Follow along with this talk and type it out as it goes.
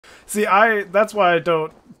See, that's why I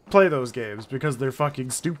don't play those games, because they're fucking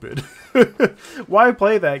stupid. Why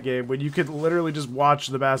play that game when you could literally just watch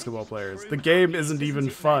the basketball players? The game isn't even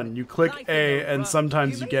fun. You click A and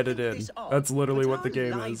sometimes you get it in. That's literally what the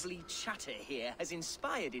game is.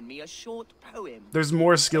 There's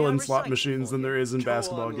more skill in slot machines than there is in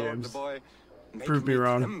basketball games. Prove me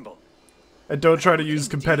wrong. And don't try to use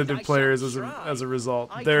competitive players as a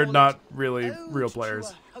result. They're not really real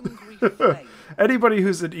players. Anybody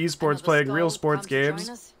who's in esports playing real sports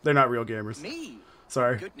games, they're not real gamers.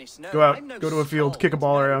 Sorry. Go out, go to a field, kick a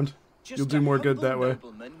ball around. You'll do more good that way.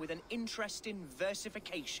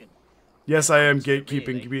 Yes, I am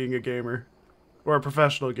gatekeeping being a gamer. Or a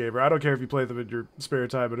professional gamer. I don't care if you play them in your spare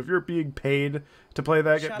time, but if you're being paid to play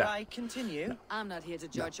that game, Shall I continue? I'm not here to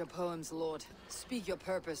judge your poems, Lord. Speak your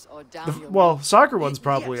purpose or down your well, soccer one's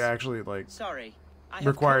probably actually like Sorry.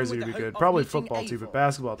 requires you to be good. Probably football too, but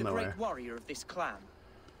basketball no way. Warrior of this clan.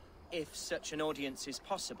 If such an audience is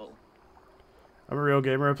possible. I'm a real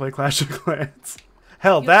gamer. I play Clash of Clans.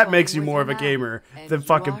 Hell, that makes you more of a gamer than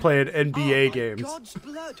fucking playing NBA games. God's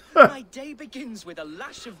blood. My day begins with a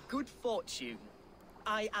lash of good fortune.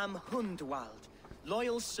 I am Hunwald,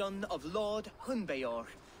 loyal son of Lord Hunbeor,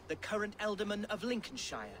 the current alderman of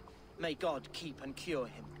Lincolnshire. May God keep and cure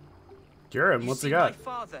him. Cure him? What's he got?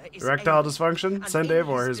 Erectile dysfunction? Send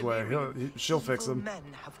Eivor his way. She'll fix him. Men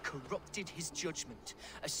have corrupted his judgment.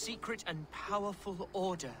 A secret and powerful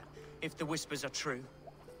order, if the whispers are true.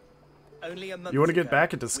 Only a month You want to get ago,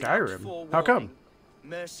 back into Skyrim? How come?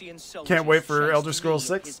 Mercy and Can't wait for chased Elder Scrolls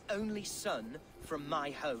me, 6? his only son, from my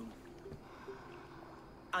home.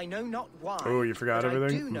 I know not why. Oh, you forgot but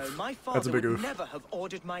everything? I do know my father That's a big would oof. never have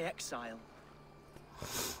ordered my exile.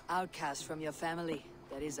 Outcast from your family,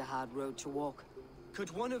 that is a hard road to walk. Could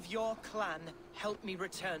one of your clan help me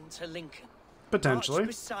return to Lincoln? Potentially. March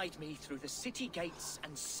beside me through the city gates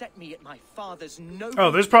and set me at my father's noble Oh,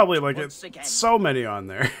 there's probably like once again. so many on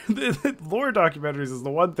there. Lore documentaries is the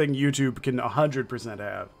one thing YouTube can 100%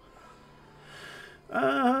 have.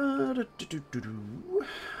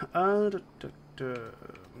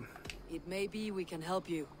 It may be we can help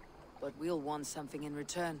you, but we'll want something in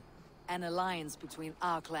return. An alliance between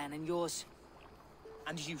our clan and yours.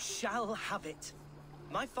 And you shall have it.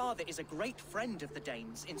 My father is a great friend of the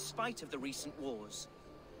Danes, in spite of the recent wars.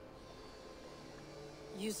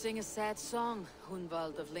 You sing a sad song,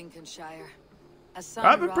 Hunwald of Lincolnshire.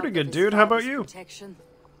 I've been pretty good, dude. How about you?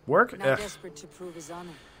 Work? Now desperate to prove his honor.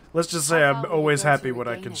 Let's just say I'm always happy when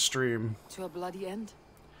I can stream. To a bloody end.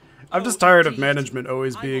 I'm just tired of management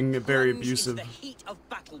always being very abusive. The heat of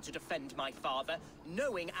battle to defend my father,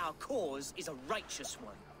 knowing our cause is a righteous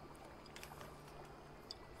one.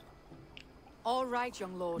 All right,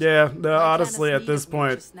 young lord. Yeah, honestly, at this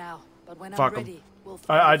point, now, but when fuck I'm ready, we'll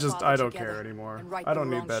I don't care anymore. I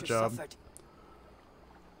don't need that job.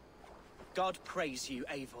 God praise you,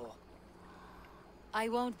 Eivor. I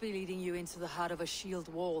won't be leading you into the heart of a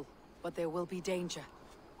shield wall, but there will be danger.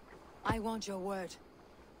 I want your word.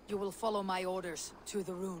 You will follow my orders to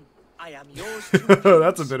the rune. I am yours.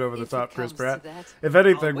 That's a bit over the top, Chris Pratt. If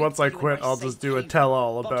anything, once I quit, I'll just do a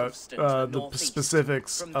tell-all about the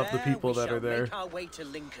specifics of the people that are there.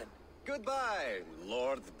 Goodbye,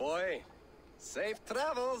 Lord Boy. Safe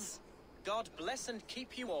travels. God bless and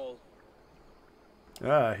keep you all.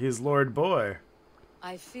 Ah, he's Lord Boy.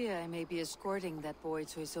 I fear I may be escorting that boy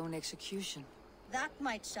to his own execution. That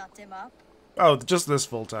might shut him up. Oh, just this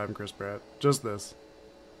full time, Chris Pratt. Just this.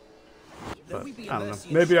 But, I don't know.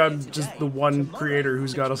 Maybe I'm just the one creator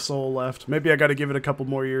who's got a soul left. Maybe I gotta give it a couple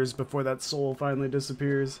more years before that soul finally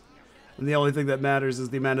disappears. And the only thing that matters is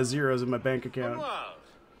the amount of zeros in my bank account. Hunwald,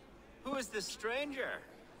 who is this stranger?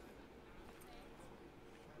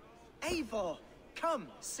 Eivor, come,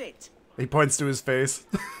 sit. He points to his face.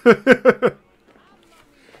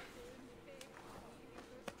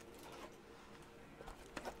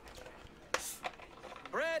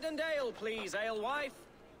 Bread and ale, please, alewife.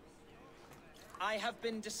 I have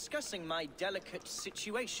been discussing my delicate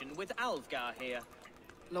situation with Alvgar here.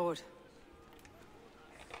 Lord.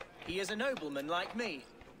 He is a nobleman like me,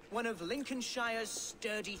 one of Lincolnshire's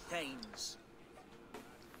sturdy thanes.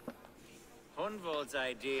 Hunwald's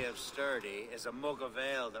idea of sturdy is a mug of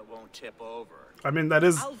ale that won't tip over. I mean, that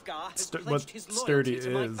is what what sturdy is.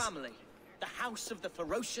 My family, the house of the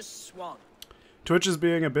ferocious swan. Twitch is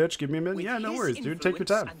being a bitch. Give me a minute. With Yeah, no his worries, dude. Take your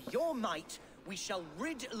time. And your might, we shall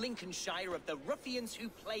rid Lincolnshire of the ruffians who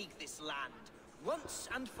plague this land, once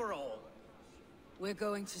and for all. We're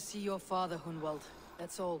going to see your father, Hunwald.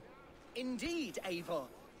 That's all. Indeed, Eivor.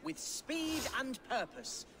 With speed and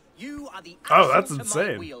purpose, you are the Oh, that's axle to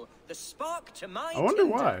insane. my wheel, the spark to my I wonder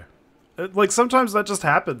tinder. why. Like, sometimes that just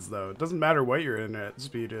happens, though. It doesn't matter what your internet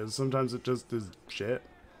speed is. Sometimes it just is shit.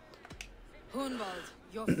 Hunwald,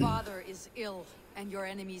 your father is ill, and your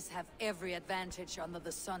enemies have every advantage under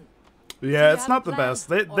the sun. Yeah, it's not the best.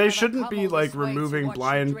 They shouldn't be, like, removing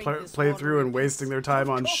blind playthrough and wasting their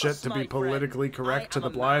time on shit to be politically correct to the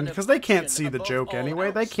blind, because they can't see the joke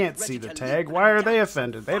anyway. They can't see the tag. Why are they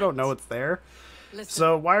offended? They don't know it's there.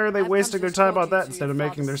 So why are they wasting their time on that instead of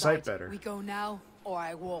making their site better? We go now, or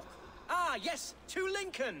I walk. Ah, yes, to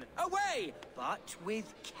Lincoln! Away! But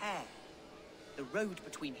with care. The road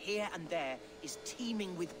between here and there is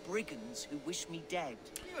teeming with brigands who wish me dead.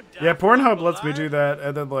 Yeah, Pornhub lets me do that,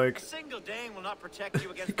 and then, like,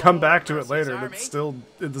 come back to it later, and it's still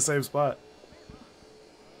in the same spot.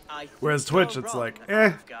 Whereas Twitch, it's like,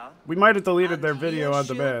 eh, we might have deleted their video on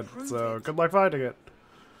demand, so good luck finding it.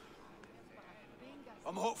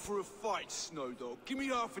 I'm hot for a fight, Snowdog. Give me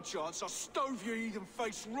half a chance, I'll stove your heathen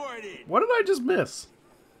face right in. What did I just miss?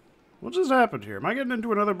 What just happened here? Am I getting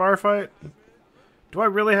into another bar fight? Do I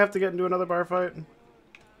really have to get into another bar fight?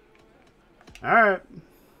 Alright.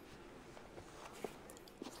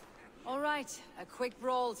 Alright, a quick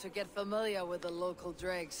brawl to get familiar with the local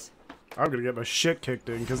dregs. I'm gonna get my shit kicked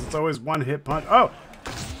in, because it's always one hit punch. Oh!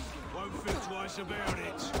 Won't think twice about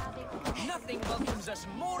it. Nothing welcomes us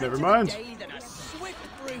more Never mind. day than a swift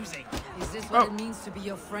bruising. Is this what it means to be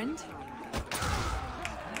your friend?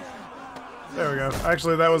 There we go.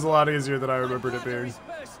 Actually, that was a lot easier than I remembered it being.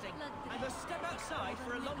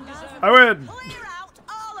 I win! Clear out,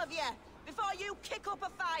 all of you, before you kick up a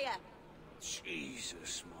fire.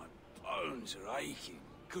 Jesus, my bones are aching.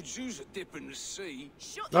 Could use a dip in the sea.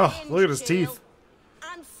 Shut Oh, your look at his tail. teeth.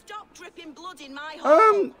 And stop dripping blood in my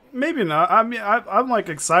hole. Maybe not. I mean, I'm like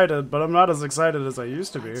excited, but I'm not as excited as I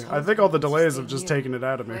used to be. I think all the delays have just taken it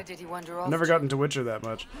out of me. Where did he wander off Never to? gotten to Witcher that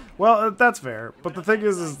much. Well, that's fair. But the thing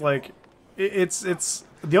is like, it's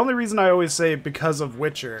the only reason I always say because of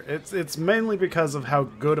Witcher. It's mainly because of how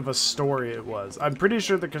good of a story it was. I'm pretty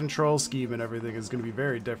sure the control scheme and everything is going to be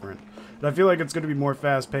very different. And I feel like it's going to be more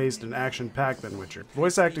fast-paced and action-packed than Witcher.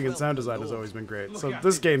 Voice acting and sound design has always been great, so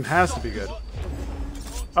this game has to be good.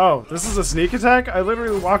 Oh, this is a sneak attack? I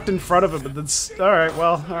literally walked in front of him and then... Alright,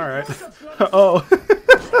 well, alright. Oh.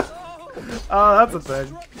 Oh, that's a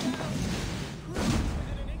thing.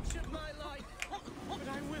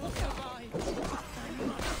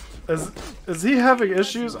 Is he having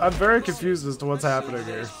issues? I'm very confused as to what's happening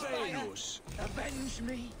here.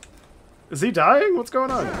 Is he dying? What's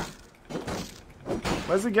going on?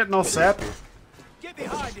 Why is he getting all sappy? Get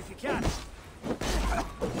behind if you can.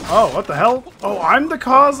 Oh, what the hell? Oh, I'm the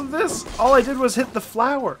cause of this? All I did was hit the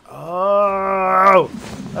flower. Oh,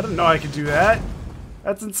 I didn't know I could do that.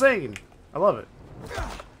 That's insane. I love it.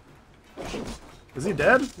 Is he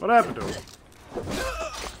dead? What happened to him?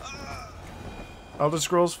 Elder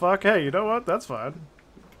Scrolls fuck? Hey, you know what? That's fine.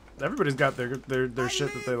 Everybody's got their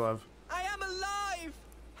shit that they love. I am alive.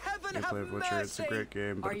 Heaven I play have Witcher. It's a mercy. great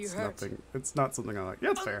game, but Are you it's hurt? nothing. It's not something I like.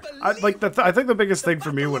 Yeah, it's fair. I think the biggest thing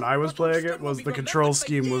for me when I was playing it was the control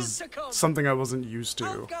scheme was something I wasn't used to.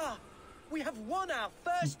 Olga, we have won our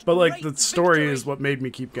first But like great the story victory. is what made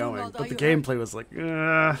me keep going. Hunwald, But are the you gameplay was like,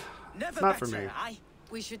 Never not for better, me. aye?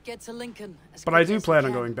 We should get to Lincoln. As But I quick do as we plan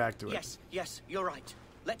on can. going back to it. Yes, yes, you're right.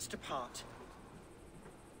 Let's depart.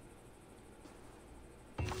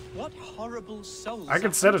 What horrible souls I are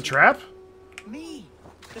could set a hunting trap? me,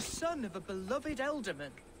 the son of a beloved elderman.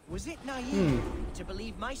 Was it naive to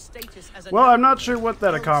believe my status as a Well, I'm noble not sure what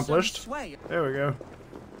that held some accomplished. sway There we go.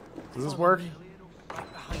 Does this work?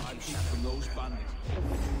 right behind you, From those bandits.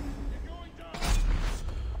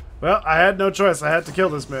 Well, I had no choice. I had to kill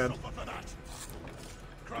this man.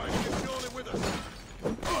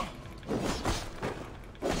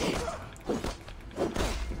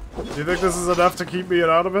 Do you think this is enough to keep me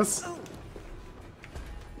anonymous? Alright,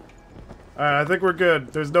 I think we're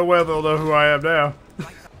good. There's no way they'll know who I am now.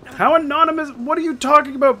 How anonymous? What are you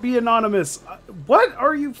talking about, be anonymous? What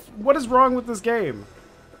are you... What is wrong with this game?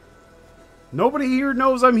 Nobody here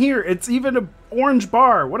knows I'm here. It's even an orange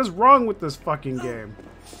bar. What is wrong with this fucking game?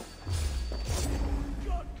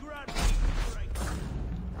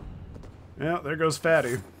 Yeah, there goes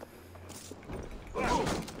Fatty.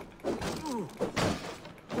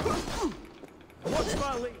 What's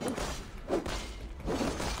my lead?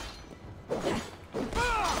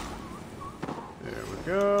 There we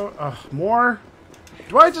go. More?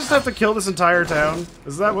 Do I just have to kill this entire town?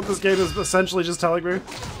 Is that what this game is essentially just telling me?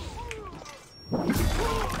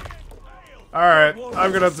 Alright,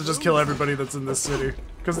 I'm gonna have to just kill everybody that's in this city.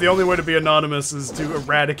 Because the only way to be anonymous is to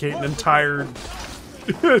eradicate an entire...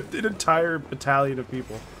 an entire battalion of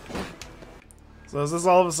people. So is this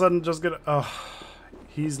all of a sudden just gonna... Oh,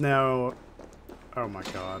 he's now... Oh my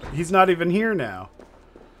god. He's not even here now.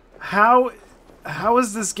 How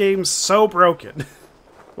is this game so broken?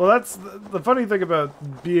 Well, that's the funny thing about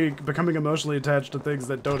becoming emotionally attached to things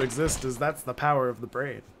that don't exist is that's the power of the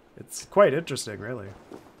brain. It's quite interesting, really.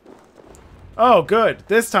 Oh, good.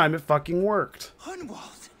 This time it fucking worked.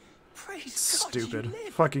 Hunwald, praise Stupid. God you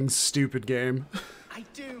live. Fucking stupid game. I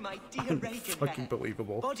do, my dear Reagan. Fucking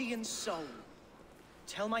believable. Body and soul.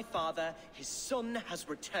 Tell my father his son has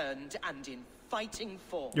returned and in fighting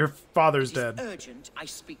form. Your father's It is dead. urgent I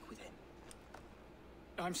speak with him.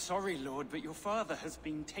 I'm sorry, Lord, but your father has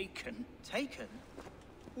been taken. Taken?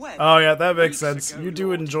 When? Oh yeah, that makes Weeks sense. ago, You do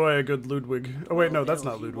Lord. enjoy a good Ludwig. Oh wait, no, Well, that's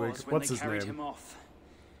ill not he Ludwig. was when What's they his carried name? him off.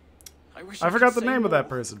 I wish I could forgot the say name of that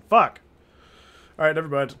more. person. Fuck. Alright, never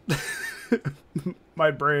mind.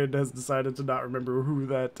 My brain has decided to not remember who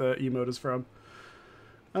that emote is from.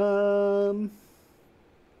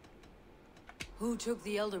 Who took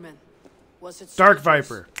the Elderman? Was it Dark soldiers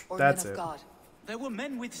Viper. or That's men of it. God? There were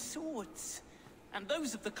men with swords, and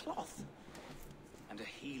those of the cloth, and a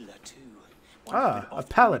healer too. One who had A often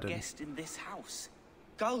paladin. guest in this house.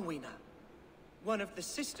 Galwina. One of the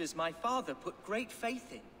sisters my father put great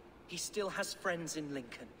faith in. He still has friends in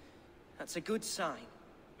Lincoln. That's a good sign.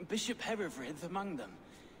 Bishop Herefrith among them.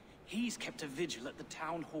 He's kept a vigil at the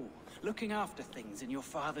town hall, looking after things in your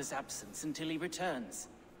father's absence until he returns.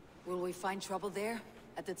 Will we find trouble there?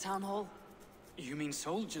 At the town hall? You mean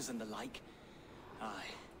soldiers and the like? Aye.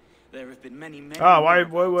 There have been many men. Ah, why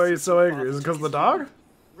are you so angry? Is it because of the dog?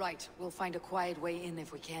 Right, we'll find a quiet way in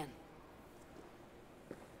if we can.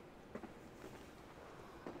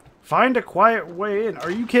 Find a quiet way in.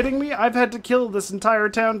 Are you kidding me? I've had to kill this entire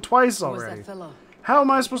town twice Who was already. that fellow? How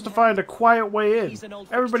am I supposed to find a quiet way in? He's an old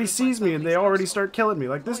Everybody fixture of my sees me and they family's already household. start killing me.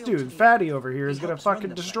 Like this Loyal to dude, me. Fatty over here, is He gonna helps run fucking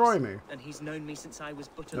the destroy place, me. And he's known me since I was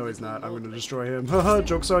but a No, he's little not. I'm gonna lordling. destroy him. Haha,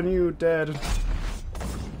 joke's on you, Dad.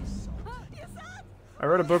 I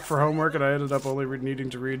read a book for homework and I ended up only needing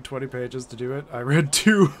to read 20 pages to do it. I read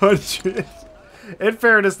 200. In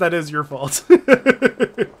fairness, that is your fault.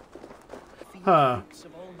 Huh. Fruits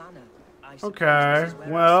of all manner. I suppose Okay, this is where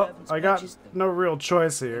our well, servants I got purchased them. no real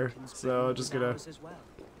choice here, Lincoln's so been I'm just ours gonna... as well.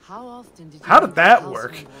 How often did you How leave did the that house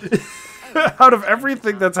work? when you wanted- Out of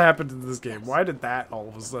everything that's happened in this game, why did that all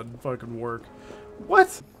of a sudden fucking work?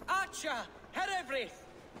 What? Archer, Herefrith,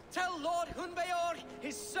 tell Lord Hunbeor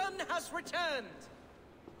his son has returned.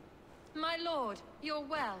 My lord, you're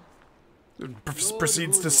well.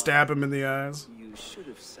 Proceeds to stab him in the eyes. You should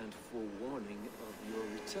have sent forewarning of your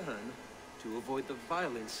return to avoid the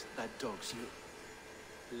violence that dogs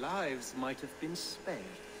you. Lives might have been spared.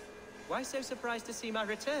 Why so surprised to see my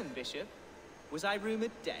return, Bishop? Was I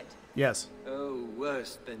rumored dead? Yes. Oh,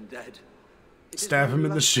 worse than dead. It is Stab my him in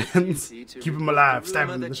the life's shins. duty to Keep him report alive. the Stab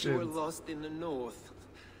rumor him in the that you were shins. lost in the north,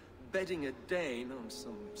 bedding a Dane on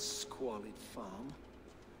some squalid farm.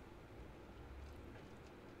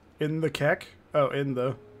 In the keck? Oh, in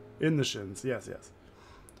the shins. Yes, yes.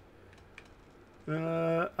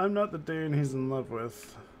 I'm not the Dane he's in love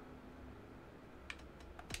with.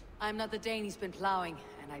 I'm not the Dane he's been plowing,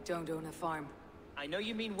 and I don't own a farm. I know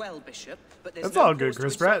you mean well, Bishop, but there's That's no all good, cause to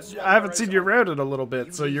Chris insult Pratt. Swan I haven't seen Burrow's you honor. around in a little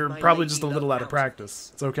bit, so leave you're my probably lady just a love little out of out of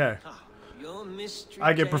practice. It's okay. Your mystery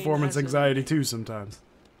I get Dane performance has anxiety a- too sometimes.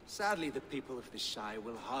 Sadly, the people of the Shire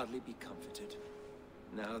will hardly be comforted.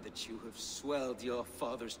 Now that you have swelled your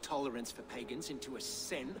father's tolerance for pagans into a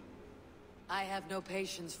sin. I have no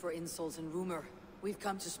patience for insults and rumor. We've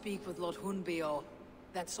come to speak with Lord Hunbeor.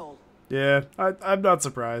 That's all. Yeah, I'm not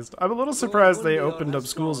surprised. I'm a little surprised they Hunwald opened up has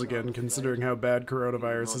schools gone, again, I'm considering afraid. how bad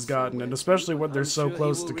coronavirus Not has so gotten, and well, especially when but they're I'm so sure he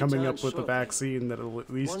close will to coming return up with a shortly. vaccine that'll at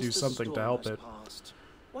least Once do the something to storm help has it. passed.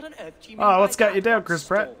 What on earth do you mean Oh, by what's got that, you down, Lord Chris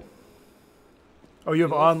Pratt? Storm? Oh, you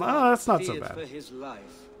have Your on. Oh, father that's not so feared bad. for his life,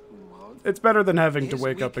 Hunwald. It's better than having to His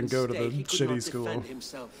wake up and weakened go to state, the he could shitty not school. defend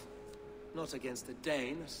himself. Not against the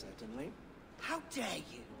Dane, certainly. How dare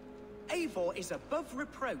you? Eivor is above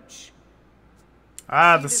reproach.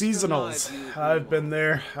 Ah, See the this from my seasonals. view, I've been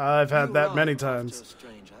there. I've had You that many arrived after times. a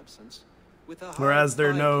strange absence, with a Or as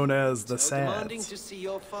they're hard known fighting as the so demanding Sads. to see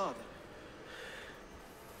your father.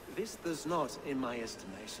 This does not, in my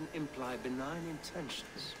estimation, imply benign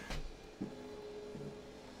intentions.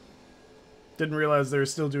 Didn't realize they were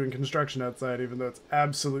still doing construction outside, even though it's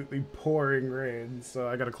absolutely pouring rain, so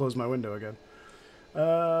I gotta close my window again.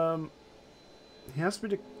 He asked me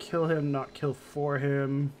to kill him, not kill for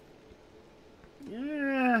him.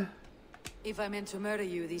 Yeah. If I meant to murder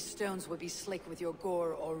you, these stones would be slick with your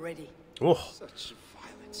gore already. Oh. Such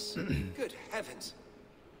violence. Good heavens.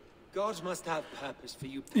 God must have purpose for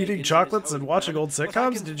you. Eating chocolates and watching old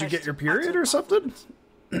sitcoms? Did you get your period or something?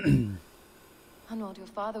 Hunwald, your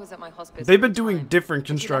father was at my hospice. They've been doing different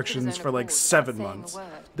constructions for like 7 months.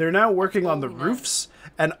 They're now working on the roofs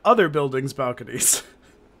and other buildings' balconies.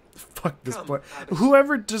 Fuck this place.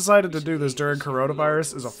 Whoever decided to do this during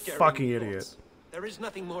coronavirus is a fucking idiot. There is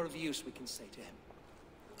nothing more of use we can say to him.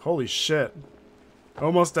 Holy shit.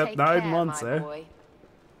 Almost at 9 months, eh? Boy.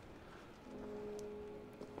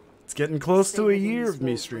 It's getting close to a year of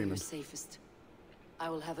me streaming. Safest. I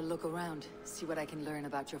will have a look around, see what I can learn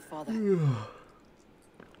about your father.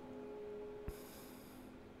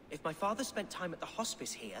 If my father spent time at the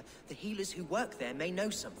hospice here, the healers who work there may know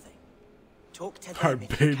something. Talk to them. Our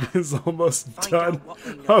baby is almost Find done. out what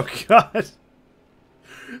they know. Oh god.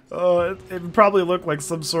 Oh, it would probably look like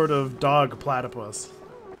some sort of dog platypus.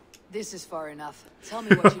 This is far enough. Tell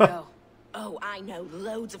me what you know. Oh, I know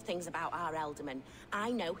loads of things about our Elderman.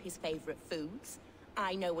 I know his favorite foods.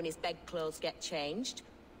 I know when his bedclothes get changed.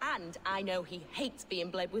 And I know he hates being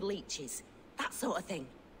bled with leeches. That sort of thing.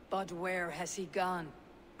 But where has he gone?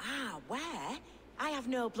 Ah, where? I have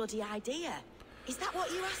no bloody idea. Is that what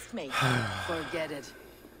you asked me? Forget it.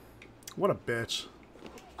 What a bitch.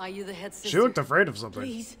 Are you the head sister? She looked afraid of something.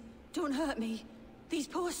 Please, don't hurt me. These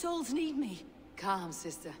poor souls need me. Calm,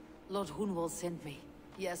 sister. Lord Hunwald sent me.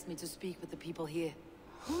 He asked me to speak with the people here.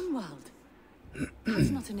 Hunwald? That's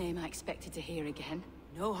not a name I expected to hear again.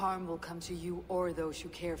 No harm will come to you or those you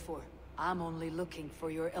care for. I'm only looking for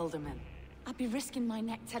your Elderman. I'd be risking my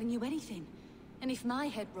neck telling you anything. And if my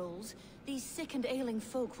head rolls, these sick and ailing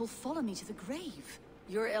folk will follow me to the grave.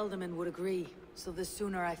 Your Elderman would agree. So the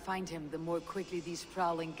sooner I find him, the more quickly these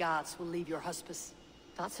prowling gods will leave your hospice.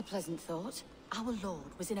 That's a pleasant thought. Our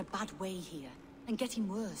lord was in a bad way here, and getting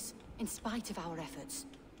worse, in spite of our efforts.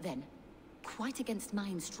 Then, quite against my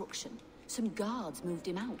instruction, some guards moved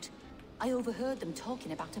him out. I overheard them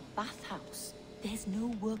talking about a bathhouse. There's no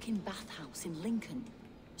working bathhouse in Lincoln.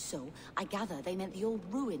 So, I gather they meant the old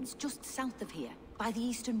ruins just south of here, by the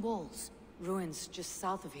eastern walls. Ruins just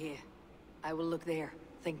south of here. I will look there.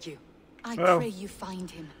 Thank you. I pray you find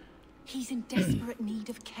him. He's in desperate need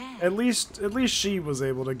of care. At least she was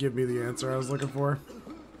able to give me the answer I was looking for.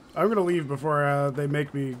 I'm gonna leave before they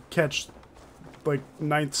make me catch, like,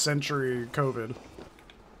 9th century COVID.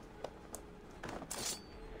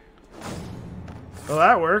 Well,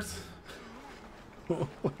 that worked.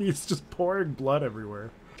 He's just pouring blood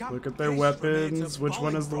everywhere. Look at their weapons. Which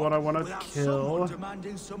one is the one I want to kill?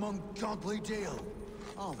 Demanding some ungodly deal.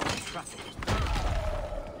 Oh,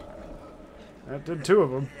 That did 2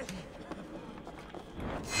 of them.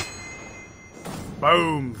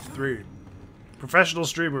 Boom! 3. Professional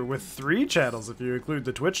streamer with 3 channels if you include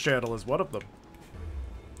the Twitch channel as one of them.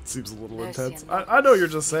 Seems a little intense. I know you're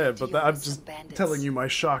just saying, but I'm just telling you my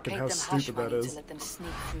shock and how stupid that is. To let them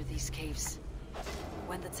sneak through these caves.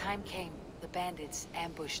 When the time came, the bandits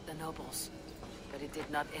ambushed the nobles. But it did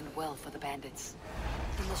not end well for the bandits.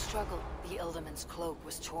 In the struggle, the Elderman's cloak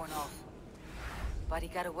was torn off. But he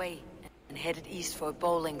got away and headed east for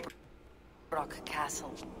Bolingbroke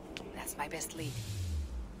Castle. That's my best lead.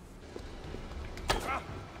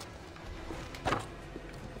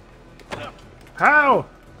 How?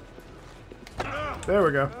 There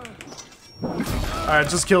we go. Alright,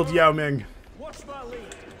 just killed Yao Ming.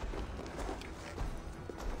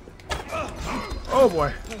 Oh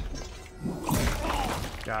boy.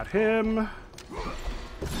 Got him.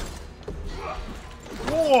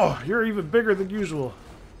 Whoa, you're even bigger than usual.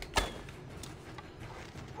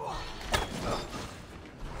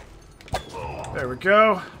 There we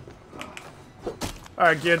go.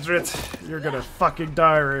 Alright, Gidrit, you're gonna fucking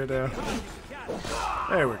die right now.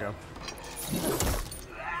 There we go.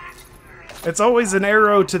 It's always an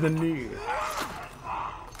arrow to the knee.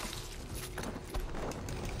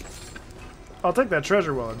 I'll take that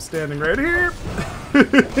treasure while I'm standing right here.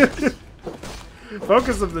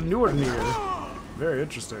 Focus of the Nordnir. Very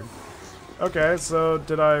interesting. Okay, so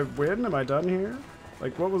did I win? Am I done here?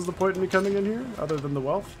 Like, what was the point in me coming in here, other than the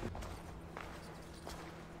wealth?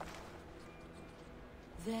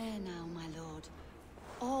 There now, my lord.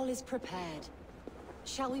 All is prepared.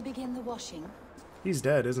 Shall we begin the washing? He's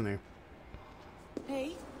dead, isn't he?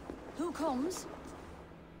 Hey, who comes?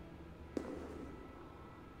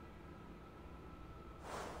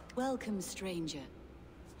 Welcome, stranger.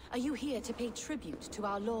 Are you here to pay tribute to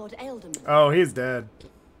our Lord Elderman? Oh, he's dead.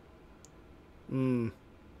 Your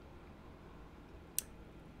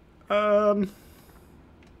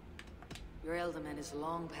Elderman is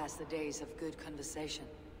long past the days of good conversation.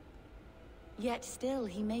 Yet still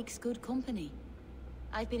he makes good company.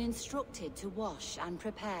 I've been instructed to wash and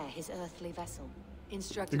prepare his earthly vessel.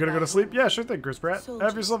 Instructed You gonna by go to sleep? whom? Yeah, sure thing, Chris Pratt.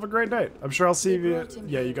 Have yourself a great night. I'm sure I'll see They you. brought him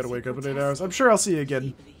Yeah, here you gotta as wake if up in 8 hours. I'm protesting sure I'll see you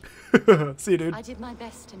again. feebly. See you, dude. I did my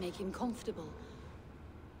best to make him comfortable.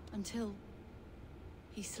 Until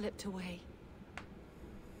he slipped away.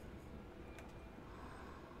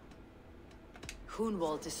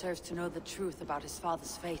 Hunwald deserves to know the truth about his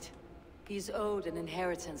father's fate. He's owed an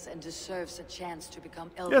inheritance and deserves a chance to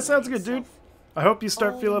become elder. Yeah, sounds good, dude. I hope you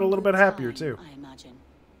start All feeling a in little good bit happier, time, too. I imagine.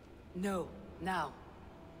 No, now.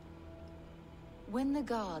 When the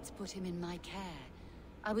guards put him in my care,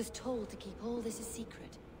 I was told to keep all this a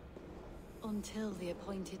secret. Until the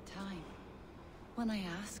appointed time. When I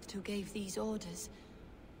asked who gave these orders,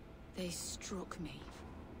 they struck me.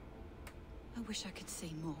 I wish I could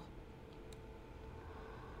say more.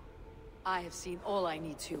 I have seen all I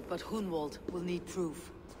need to, but Hunwald will need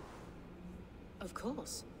proof. Of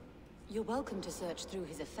course. You're welcome to search through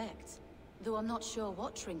his effects, though I'm not sure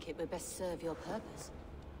what trinket would best serve your purpose.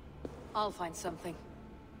 I'll find something.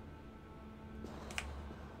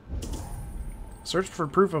 Search for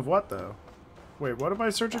proof of what, though? Wait, what am I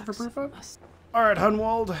searching for proof of? Alright,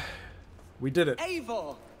 Hunwald. We did it.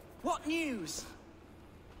 Eivor! What news?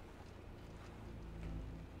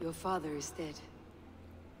 Your father is dead.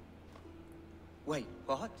 Wait,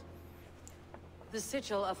 what? The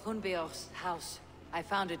sigil of Hunbeor's house. I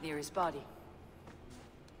found it near his body.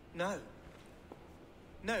 No.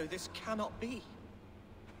 No, this cannot be.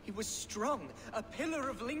 He was strong, a pillar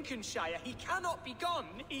of Lincolnshire. He cannot be gone.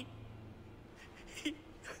 He...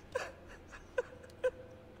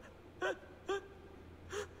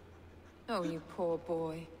 Oh, you poor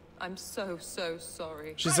boy. I'm so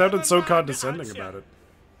sorry. She sounded so condescending about it.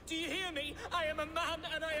 Do you hear me? I am a man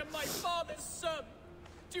and I am my father's son.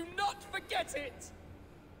 Do not forget it.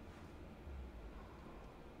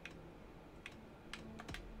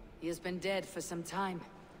 He has been dead for some time.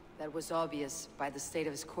 That was obvious by the state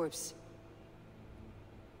of his corpse.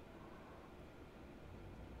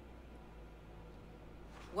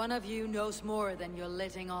 One of you knows more than you're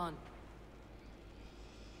letting on.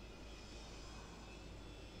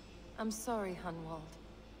 I'm sorry, Hunwald.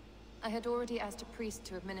 I had already asked a priest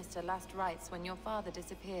to administer last rites when your father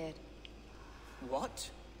disappeared. What?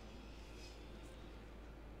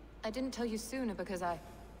 I didn't tell you sooner because I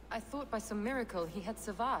thought by some miracle he had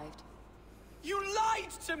survived. You lied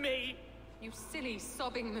to me! You silly,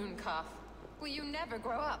 sobbing mooncalf. Will you never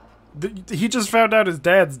grow up? He just found out his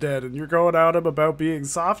dad's dead, and you're going at him about being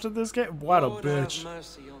soft in this game? What a Lord bitch. have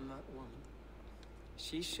mercy on that woman.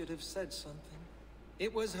 She should have said something.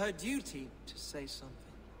 It was her duty to say something.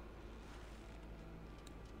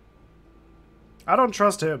 I don't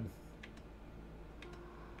trust him.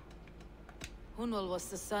 Hunwald was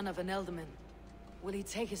the son of an ealdorman. Will he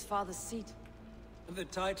take his father's seat? The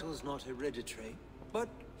title's not hereditary, but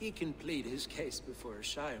he can plead his case before a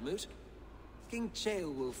shire moot. King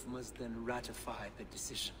Ceolwulf must then ratify the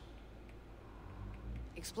decision.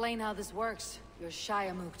 Explain how this works, your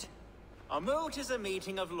shire moot. A moot is a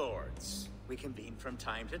meeting of lords. We convene from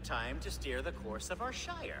time to time to steer the course of our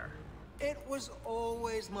shire. It was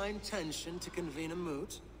always my intention to convene a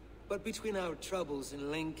moot, but between our troubles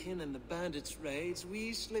in Lincoln and the bandits' raids,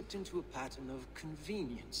 we slipped into a pattern of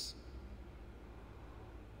convenience.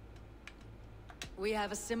 We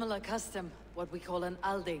have a similar custom, what we call an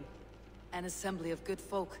alding, an assembly of good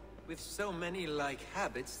folk. With so many like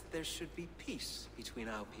habits, there should be peace between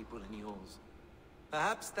our people and yours.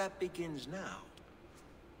 Perhaps that begins now.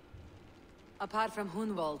 Apart from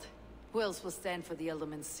Hunwald, who else will stand for the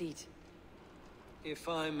ealdorman's seat? If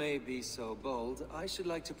I may be so bold, I should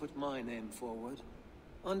like to put my name forward.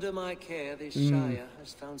 Under my care, this shire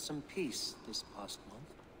has found some peace this past month.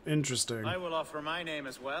 Interesting. I will offer my name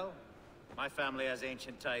as well. My family has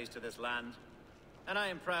ancient ties to this land, and I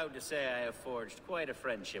am proud to say I have forged quite a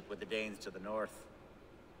friendship with the Danes to the north.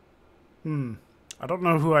 I don't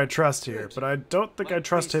know who I trust here, but I don't think I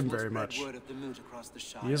trust him very much.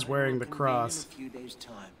 He is wearing the cross.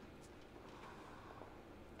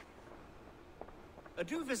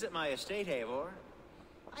 Do visit my estate, Eivor.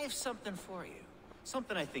 I have something for you.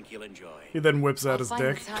 Something I think you'll enjoy. He then whips out his find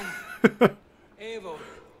dick. the time. Eivor,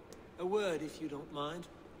 a word if you don't mind.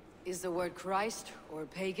 Is the word Christ or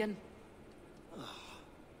pagan?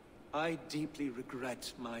 I deeply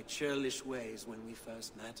regret my churlish ways when we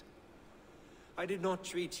first met. I did not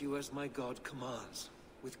treat you as my god commands,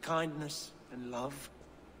 with kindness and love.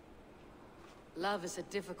 Love is a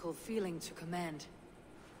difficult feeling to command.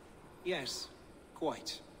 Yes,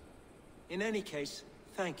 quite. In any case,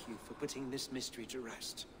 thank you for putting this mystery to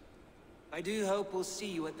rest. I do hope we'll see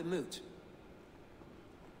you at the moot.